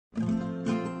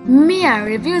Mia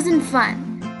Reviews and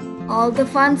Fun. All the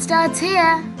fun starts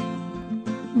here.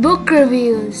 Book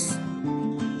reviews,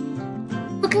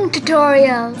 cooking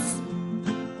tutorials,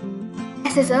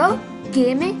 SSO,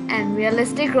 gaming and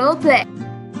realistic roleplay.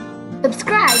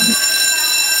 Subscribe.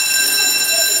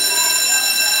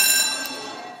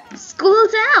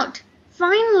 School's out!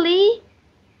 Finally!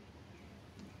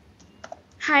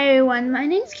 Hi everyone, my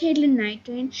name is Katelyn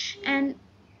Nightrain and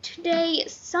today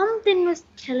something was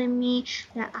telling me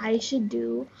that I should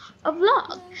do a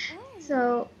vlog.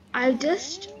 So I've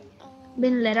just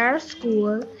been let out of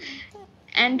school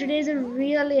and today is a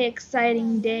really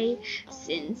exciting day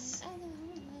since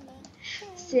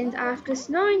after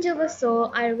Snowangel was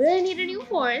sold, I really need a new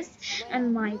horse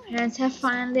and my parents have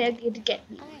finally agreed to get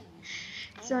me one.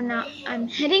 So now I'm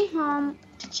heading home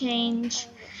to change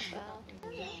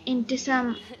into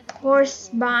some horse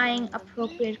buying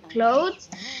appropriate clothes,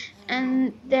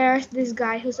 and there's this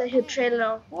guy who said he'd trailer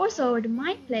a horse over to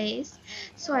my place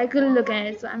so I could look at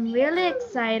it. So I'm really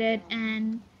excited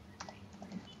and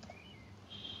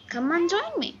come on,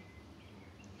 join me.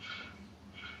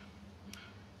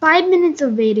 5 minutes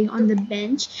of waiting on the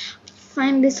bench,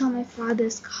 finally saw my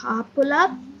father's car pull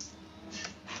up.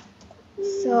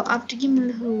 So after giving a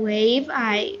little wave,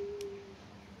 I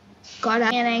got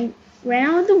up and I ran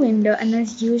out the window and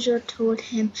as usual told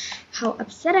him how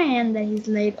upset I am that he's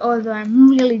late, although I'm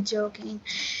really joking.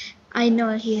 I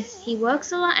know he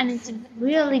works a lot and I'm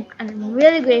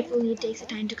really grateful he takes the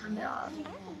time to come at all.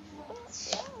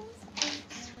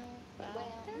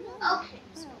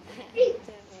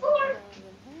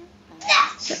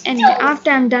 So anyway,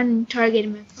 after I'm done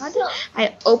interrogating my father,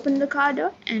 I open the car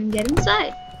door and get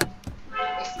inside.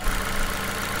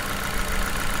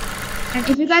 And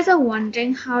if you guys are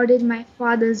wondering how did my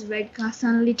father's red car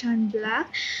suddenly turn black,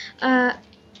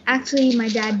 actually my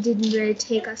dad didn't really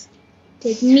take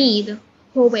me the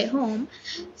whole way home.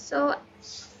 So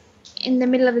in the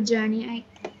middle of the journey, I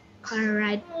got a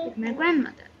ride with my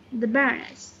grandmother, the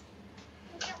Baroness.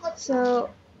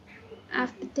 So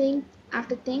after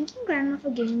thanking Grandma for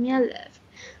giving me a lift,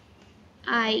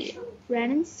 I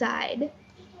ran inside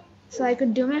so I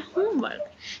could do my homework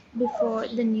before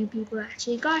the new people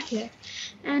actually got here.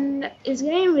 And it's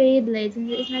getting really late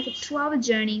and it's like a 2-hour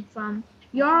journey from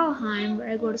Yorlheim, where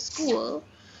I go to school,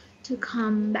 to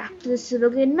come back to the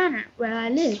Silvergate Manor where I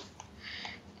live.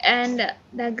 And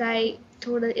that guy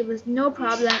told us it was no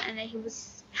problem and that he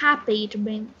was happy to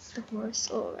bring the horse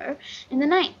over in the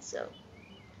night. So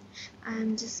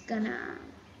I'm just gonna...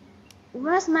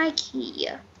 Where's my key?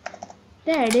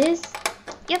 There it is.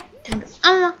 Yep, time to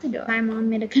unlock the door. My mom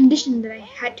made a condition that I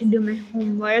had to do my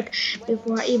homework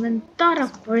before I even thought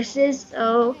of horses,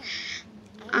 so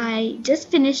I just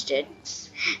finished it.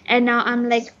 And now I'm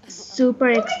like super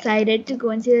excited to go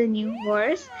and see the new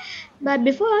horse. But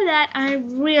before that, I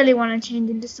really want to change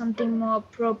into something more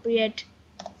appropriate.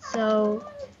 So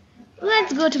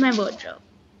let's go to my wardrobe.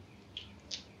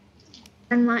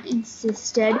 Grandma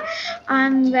insisted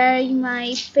on wearing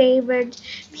my favorite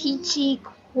peachy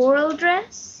coral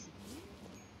dress,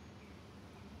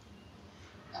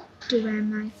 to wear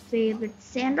my favorite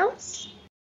sandals.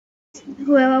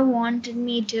 Whoever wanted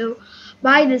me to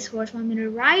buy this horse, want me to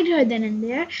ride her then and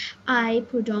there, I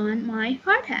put on my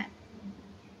hard hat.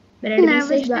 But I'm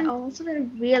nervous, but also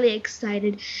really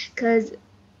excited because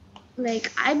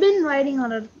like I've been riding a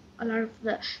lot of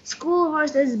the school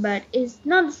horses, but it's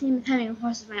not the same as having a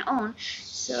horse of my own.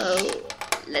 So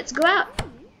let's go out.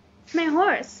 My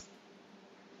horse.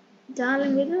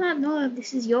 Darling, we do not know if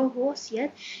this is your horse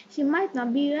yet. She might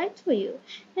not be right for you.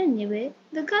 Anyway,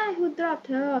 the guy who dropped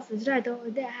her off is right over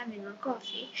there having a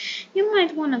coffee. You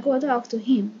might want to go talk to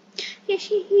him.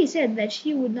 He said that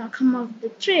she would not come off the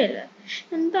trailer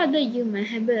and thought that you might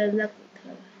have better luck with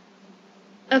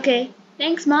her. Okay,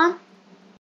 thanks, Mom.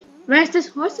 Where's this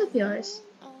horse of yours?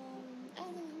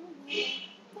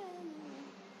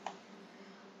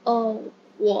 Oh,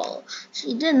 well,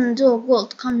 she didn't do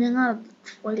good coming out of the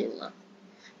trailer.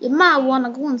 You might want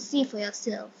to go and see for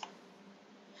yourself.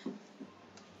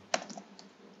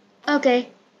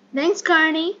 Okay, thanks,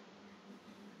 Carney.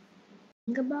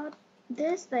 Think about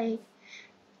this, like,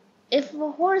 if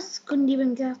a horse couldn't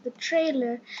even get off the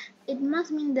trailer, it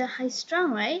must mean they're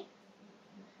high-strung, right?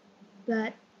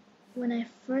 But when I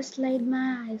first laid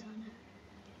my eyes on her,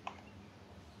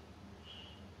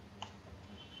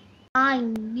 I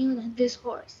knew that this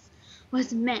horse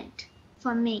was meant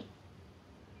for me.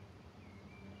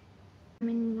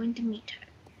 I'm going to meet her.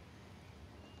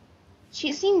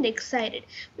 She seemed excited,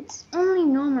 but it's only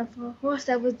normal for a horse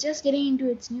that was just getting into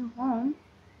its new home.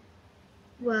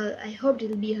 Well, I hoped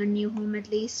it'll be her new home at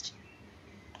least.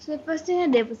 So the first thing I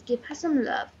did was give her some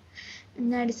love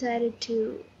and I decided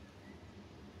to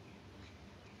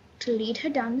lead her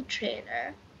down the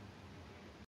trailer.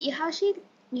 See how she,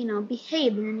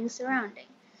 behaved in a new surrounding.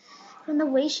 From the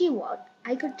way she walked,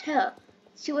 I could tell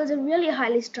she was a really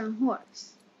highly strung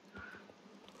horse.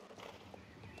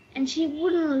 And she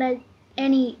wouldn't let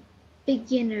any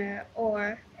beginner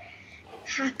or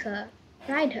hacker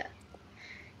ride her.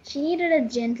 She needed a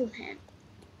gentle hand,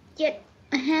 yet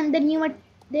a hand that knew what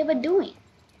they were doing.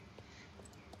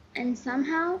 And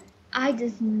somehow, I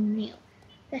just knew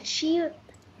that she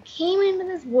came into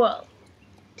this world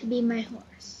to be my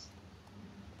horse.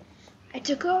 I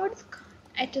took her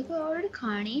over to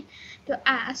Carney to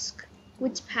ask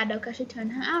which paddock I should turn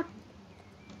her out.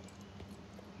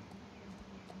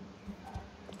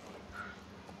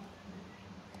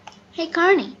 Hey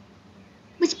Carney,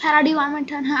 which paddock do you want me to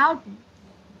turn her out in?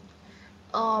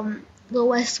 The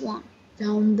west one,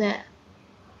 down there.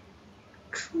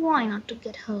 Try not to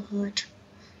get her hurt.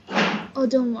 Oh,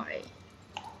 don't worry.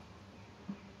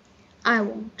 I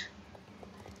won't.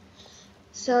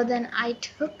 So then I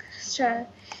took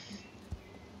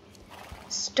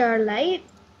Starbright.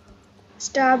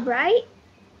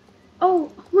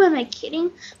 Oh, who am I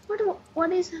kidding?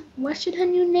 What should her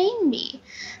new name be?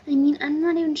 I mean, I'm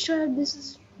not even sure if this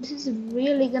is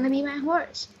really gonna be my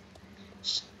horse.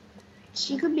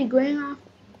 She could be going off,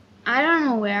 I don't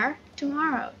know where,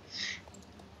 tomorrow.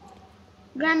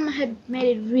 Grandma had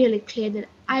made it really clear that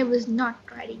I was not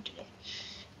riding today.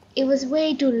 It was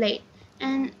way too late,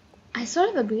 and I sort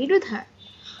of agreed with her.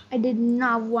 I did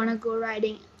not want to go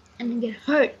riding and get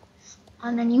hurt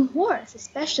on a new horse,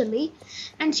 especially,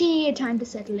 and she needed time to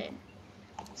settle in.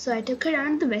 So I took her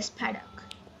down to the west paddock.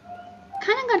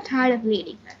 Kinda got tired of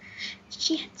leading her.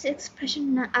 She had this expression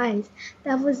in her eyes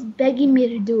that was begging me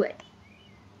to do it.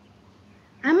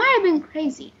 I might have been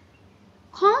crazy.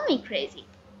 Call me crazy.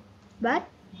 But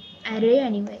I did it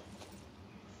anyway.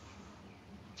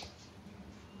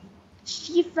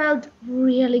 She felt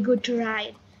really good to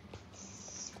ride.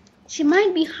 She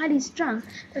might be highly strung,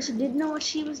 but she didn't know what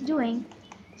she was doing.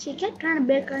 She kept trying to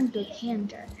break her into a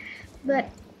canter, but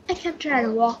I kept her at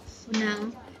a walk for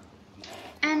now,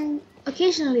 and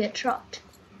occasionally a trot.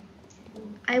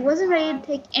 I wasn't ready to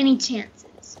take any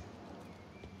chances.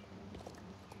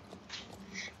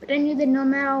 But I knew that no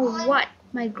matter what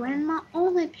my grandma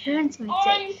or my parents might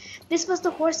say, this was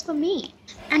the horse for me.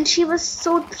 And she was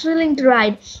so thrilling to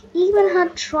ride. Even her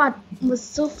trot was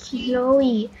so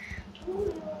flowy.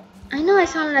 I know I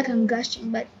sound like I'm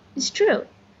gushing, but it's true.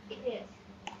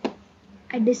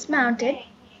 I dismounted.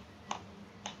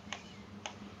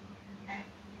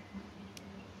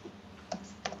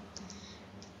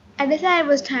 I decided it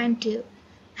was time to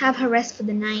have her rest for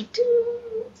the night.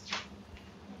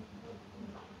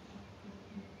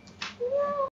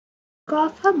 Took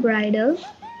off her bridle.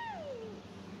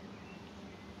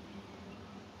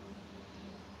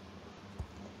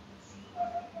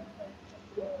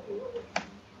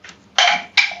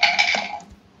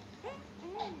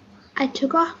 I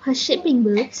took off her shipping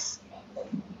boots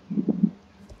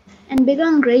and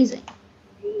began grazing.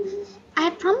 I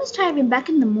had promised her I'd be back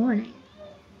in the morning.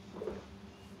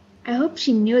 I hope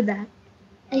she knew that.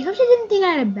 I hope she didn't think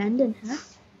I'd abandoned her.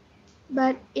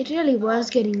 But it really was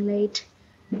getting late.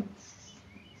 And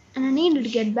I needed to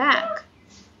get back.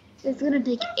 It's gonna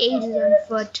take ages on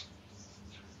foot.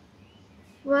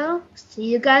 Well, see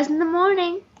you guys in the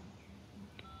morning.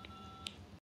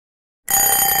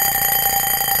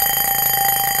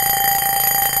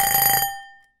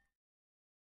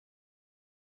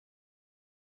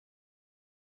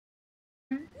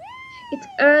 It's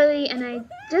early and I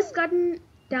just gotten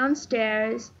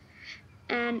downstairs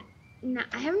and now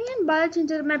I haven't even bothered to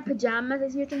into my pajamas.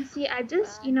 As you can see, I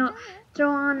just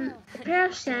throw on a pair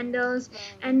of sandals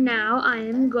and now I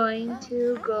am going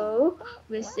to go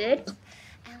visit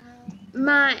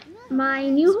my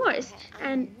new horse.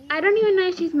 And I don't even know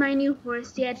if she's my new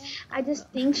horse yet. I just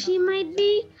think she might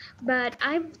be, but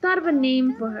I've thought of a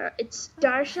name for her. It's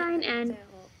Starshine, and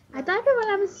I thought of it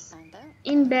while I was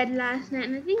in bed last night,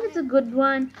 and I think it's a good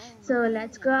one. So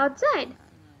let's go outside.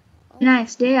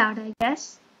 Nice day out, I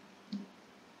guess.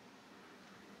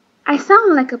 I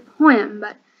sound like a poem,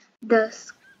 but the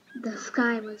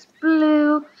sky was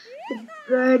blue, the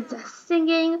birds are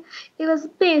singing. It was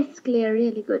basically a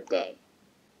really good day.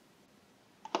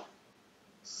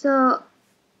 So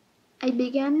I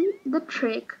began the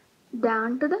trek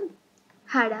down to the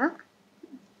paddock.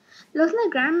 Looks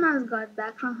like Grandma's got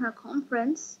back from her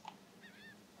conference.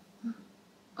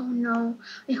 Oh no,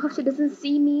 I hope she doesn't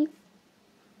see me.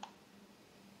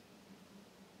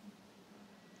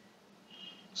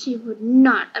 She would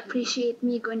not appreciate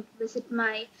me going to visit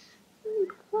my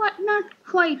What? Not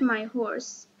quite my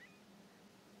horse.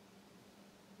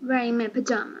 Wearing my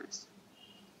pajamas.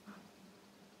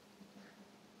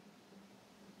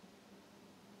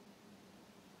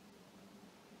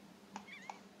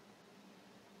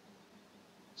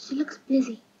 She looks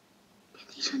busy. Do you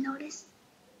think she'll notice?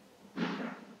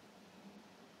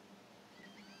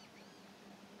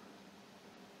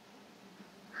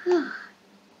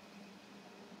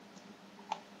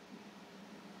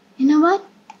 You know what?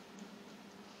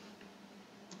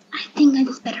 I think I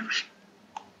just better run.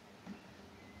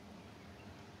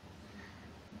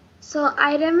 So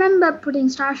I remember putting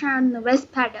Starshine on the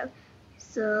west paddock.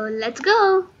 So let's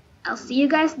go. I'll see you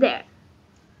guys there.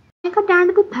 When I got down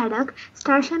to the paddock,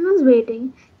 Starshine was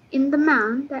waiting in the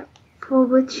mound that for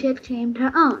which she had claimed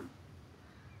her own.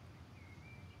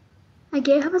 I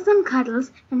gave her some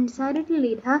cuddles and decided to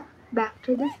lead her back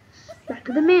to the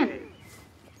manor.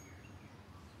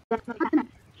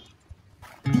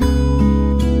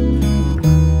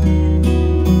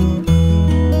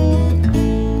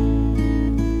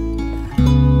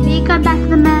 We got back to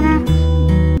the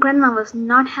manor. Grandma was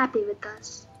not happy with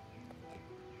us.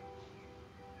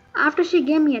 After she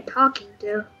gave me a talking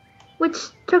to, which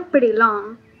took pretty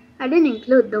long, I didn't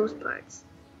include those parts.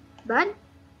 But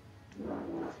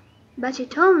she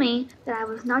told me that I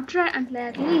was not to ride until I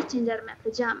at least changed out of my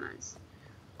pajamas.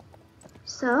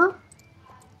 So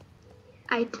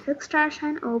I took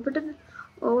Starshine over to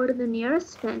the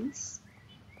nearest fence.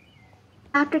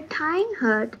 After tying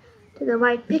her to the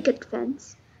white picket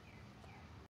fence,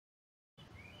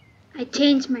 I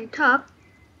changed my top.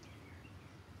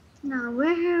 Now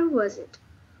where was it?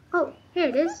 Oh, here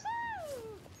it is.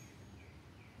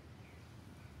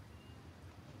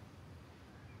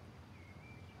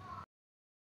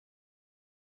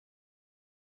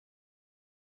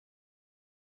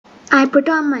 I put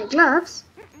on my gloves,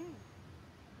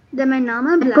 then my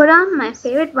normal black, put on my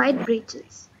favorite white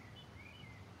breeches.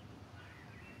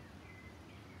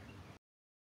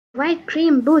 White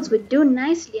cream boots would do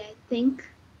nicely, I think.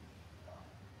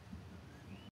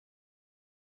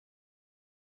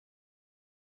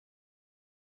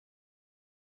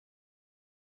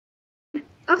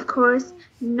 Of course,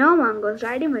 no one goes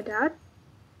riding without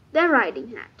their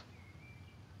riding hat.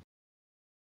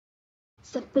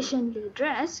 Sufficiently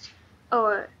dressed,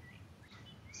 or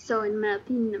so in my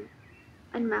opinion,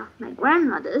 and my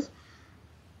grandmother's,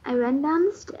 I went down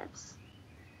the steps,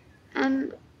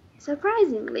 and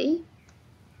surprisingly,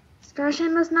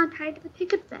 Starshine was not tied to the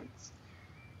picket fence.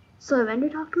 So I went to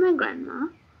talk to my grandma.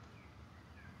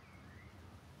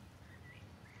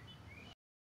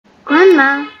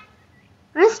 Grandma,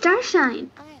 where's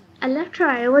Starshine? I left her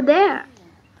right over there.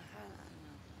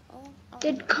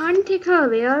 Did Carney take her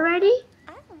away already?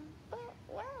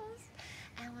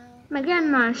 My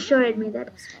grandma assured me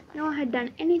that no one had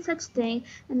done any such thing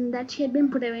and that she had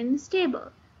been put away in the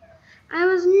stable. I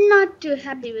was not too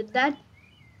happy with that.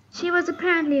 She was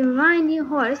apparently my new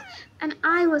horse and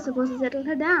I was supposed to settle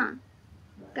her down.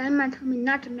 Grandma told me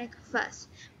not to make a fuss,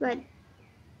 but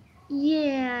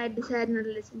yeah, I decided not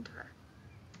to listen to her.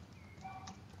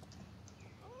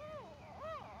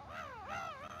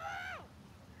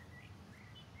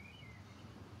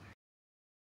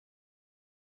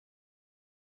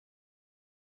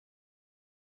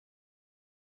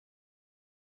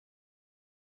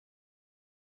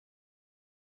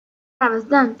 I was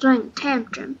done throwing a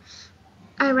tantrum.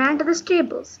 I ran to the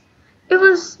stables. It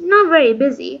was not very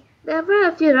busy. There were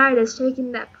a few riders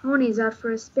taking their ponies out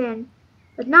for a spin,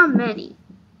 but not many.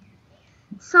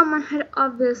 Someone had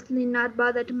obviously not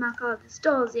bothered to mark out the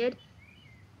stalls yet.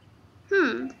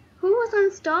 Who was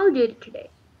on stall duty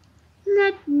today?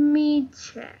 Let me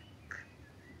check.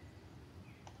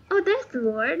 Oh, there's the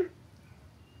word.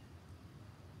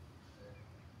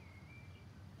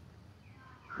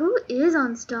 Who is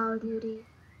on stall duty?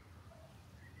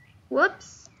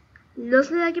 Whoops.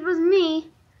 Looks like it was me.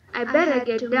 I better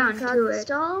get down to it.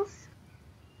 Stalls.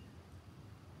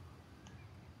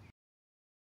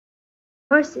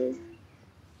 Horses.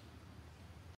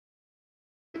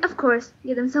 Of course,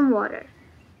 give them some water.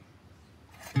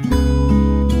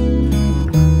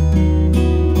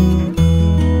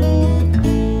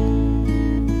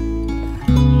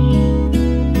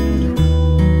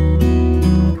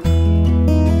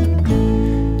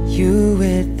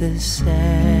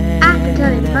 After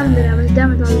telling Mom that I was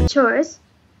done with all the chores,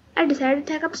 I decided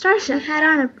to tack up Starshine. She had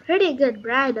on a pretty good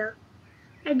bridle.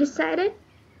 I decided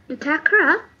to tack her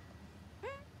up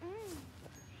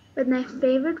with my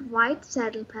favorite white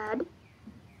saddle pad,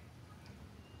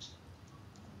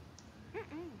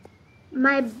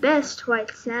 my best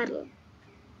white saddle,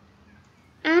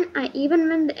 and I even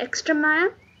went the extra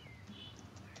mile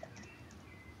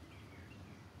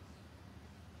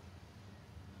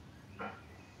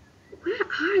where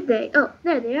are they? Oh,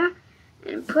 there they are.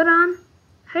 And put on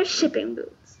her shipping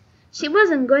boots. She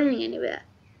wasn't going anywhere.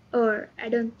 Or, I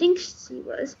don't think she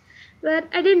was. But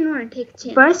I didn't want to take a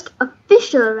chance. First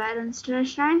official ride on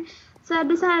Starshine, so I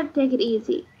decided to take it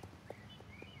easy.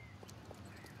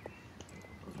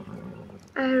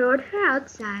 I rode her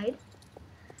outside,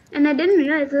 and I didn't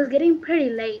realize it was getting pretty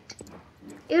late.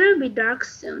 It'll be dark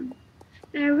soon,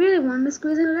 and I really wanted to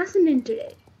squeeze a lesson in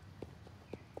today.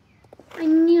 I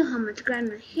knew how much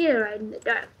Grandma hated riding in the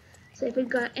dark, so if it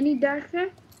got any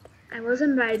darker, I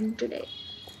wasn't riding today,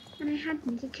 and I had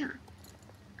to make it count.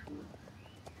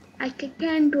 I kicked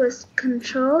her into a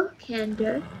control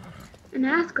canter and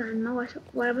asked Grandma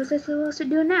what was I supposed to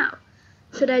do now.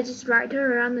 Should I just ride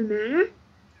her around the manor?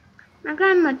 My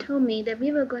grandma told me that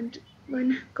we were going to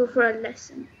go for a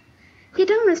lesson. She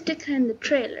told me to stick her in the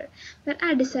trailer, but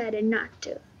I decided not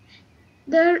to.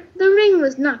 The ring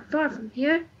was not far from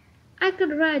here. I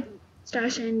could ride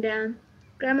Starshine down.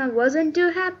 Grandma wasn't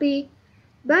too happy,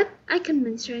 but I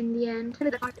convinced her in the end.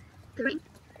 The ring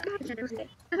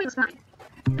was fine.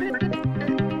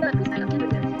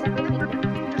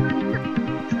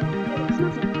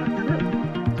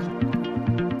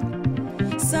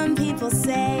 Some people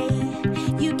say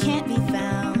you can't be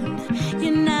found,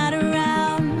 you're not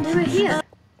around. They were here.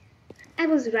 I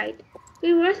was right.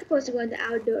 We were supposed to go in the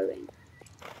outdoor ring.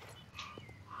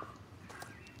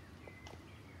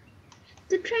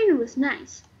 The trainer was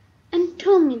nice and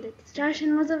told me that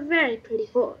Starshine was a very pretty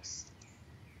horse.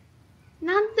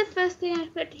 Not the first thing I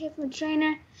expected to hear from a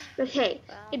trainer, but hey,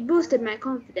 it boosted my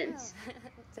confidence.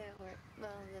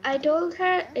 I told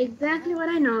her exactly what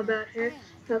I know about her,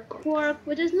 her quirk,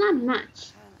 which is not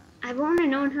much. I've only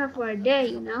known her for a day,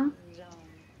 you know.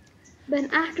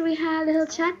 But after we had a little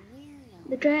chat,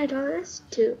 the trainer told us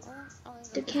to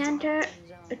canter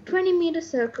a 20-meter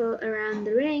circle around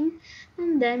the ring,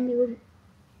 and then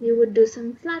we would do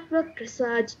some flat work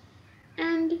dressage,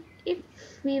 and if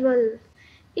we were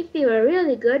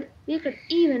really good, we could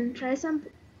even try some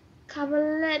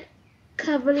cavaletti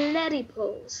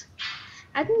pose.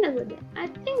 I think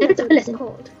that's what it's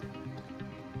called.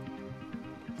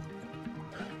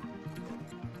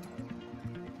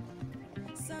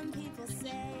 Some people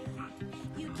say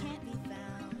you can't be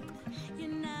found, you're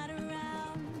not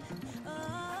around.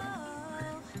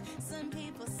 Oh, some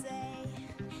people say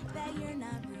that you're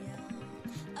not real,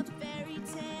 a fairy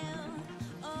tale.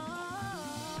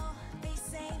 Oh, they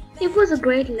say It was a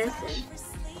great lesson.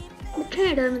 The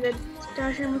trainer told me that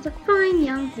Starshine was a fine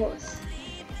young horse,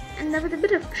 and that with a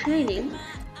bit of training,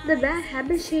 the bad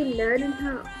habits she learned in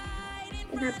her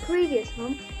previous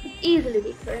home could easily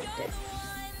be corrected.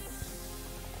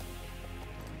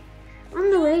 On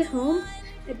the way home,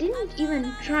 I didn't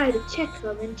even try to check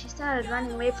her when she started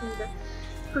running away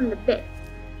from the bit.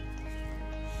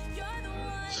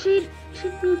 She'd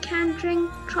been cantering,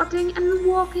 trotting, and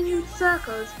walking in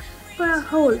circles for a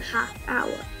whole half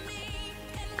hour.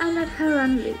 I let her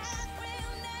run loose.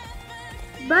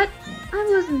 But I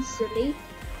wasn't silly.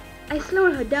 I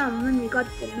slowed her down when we got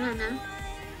to the manor.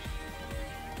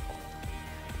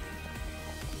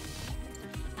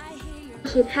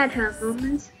 She'd had her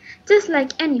moments. Just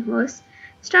like any horse,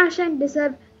 Starshine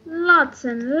deserved lots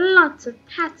and lots of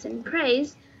pats and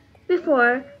praise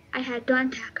before I had to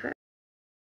attack her.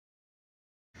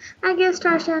 I gave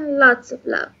Starshine lots of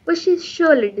love, which she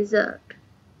surely deserved.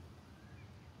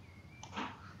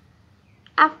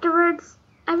 Afterwards,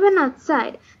 I went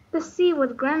outside to see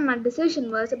what Grandma's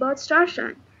decision was about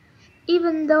Starshine.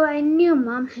 Even though I knew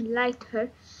Mom had liked her,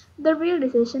 the real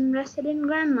decision rested in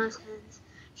Grandma's hands.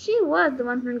 She was the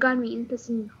one who got me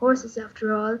interested in horses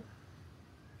after all.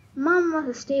 Mom was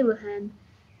a stable hand,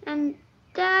 and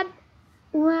Dad,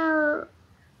 well,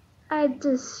 I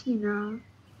just,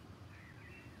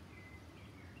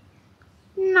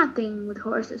 nothing with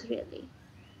horses really.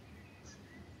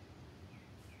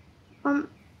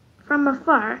 From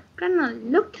afar, Grandma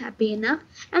looked happy enough,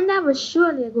 and that was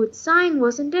surely a good sign,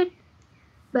 wasn't it?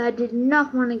 But I did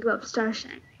not want to give up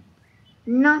Starshine.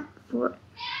 Not for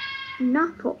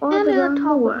all the girl in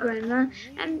the world, Grandma,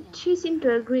 and she seemed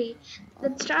to agree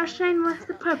that Starshine was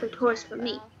the perfect horse for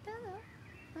me.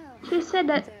 She said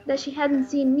that she hadn't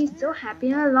seen me so happy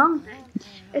in a long time,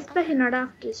 especially not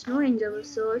after Snowangel was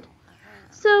sold.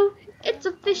 So, it's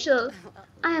official.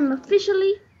 I am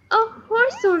officially a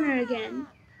horse owner again.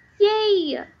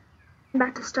 Yay!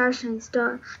 Back to Starshine's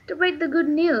store to break the good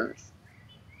news.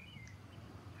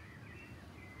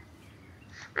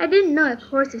 I didn't know if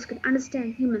horses could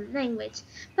understand human language,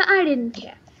 but I didn't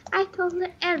care. I told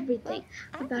her everything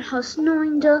about how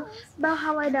Snowangel, about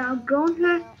how I'd outgrown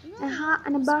her,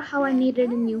 and about how I needed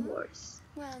a new horse.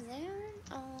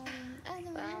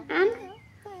 and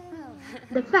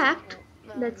the fact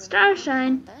that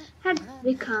Starshine had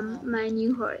become my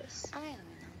new horse.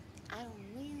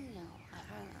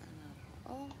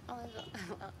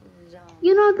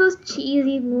 You know those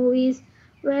cheesy movies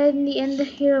where in the end the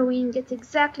heroine gets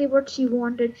exactly what she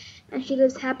wanted and she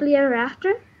lives happily ever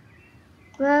after?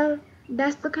 Well,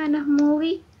 that's the kind of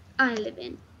movie I live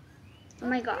in. Oh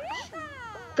my gosh.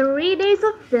 3 days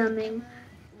of filming,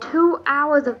 2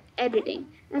 hours of editing,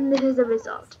 and this is the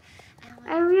result.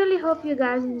 I really hope you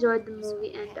guys enjoyed the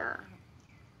movie and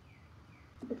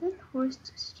did that horse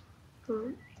just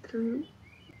go through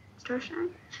Starshine?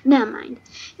 Never mind.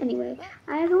 Anyway,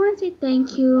 I want to say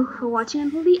thank you for watching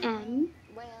until the end.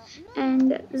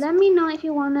 And let me know if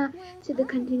you wanna see the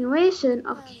continuation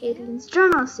of Katelyn's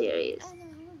journal series.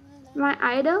 My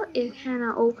idol is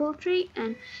Hannah Opaltree,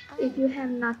 and if you have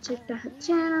not checked out her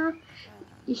channel,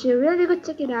 you should really go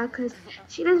check it out because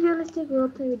she does realistic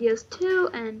roleplay videos too,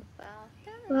 and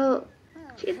well,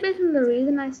 she's basically the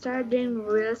reason I started doing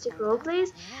realistic roleplays.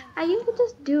 I used to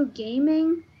just do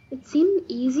gaming. It seemed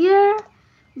easier,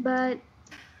 but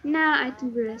now I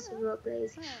think realistic roleplay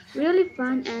is really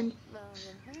fun and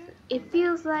it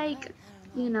feels like,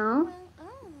 you know,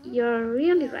 you're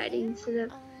really riding instead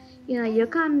of, you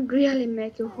can't really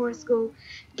make your horse go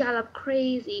gallop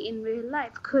crazy in real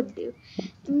life, could you?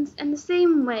 In the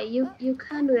same way, you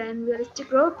can't do that in realistic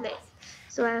roleplay.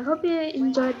 So I hope you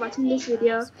enjoyed watching this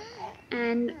video,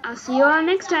 and I'll see you all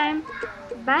next time.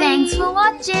 Bye! Thanks for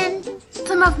watching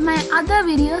some of my other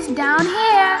videos down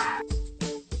here.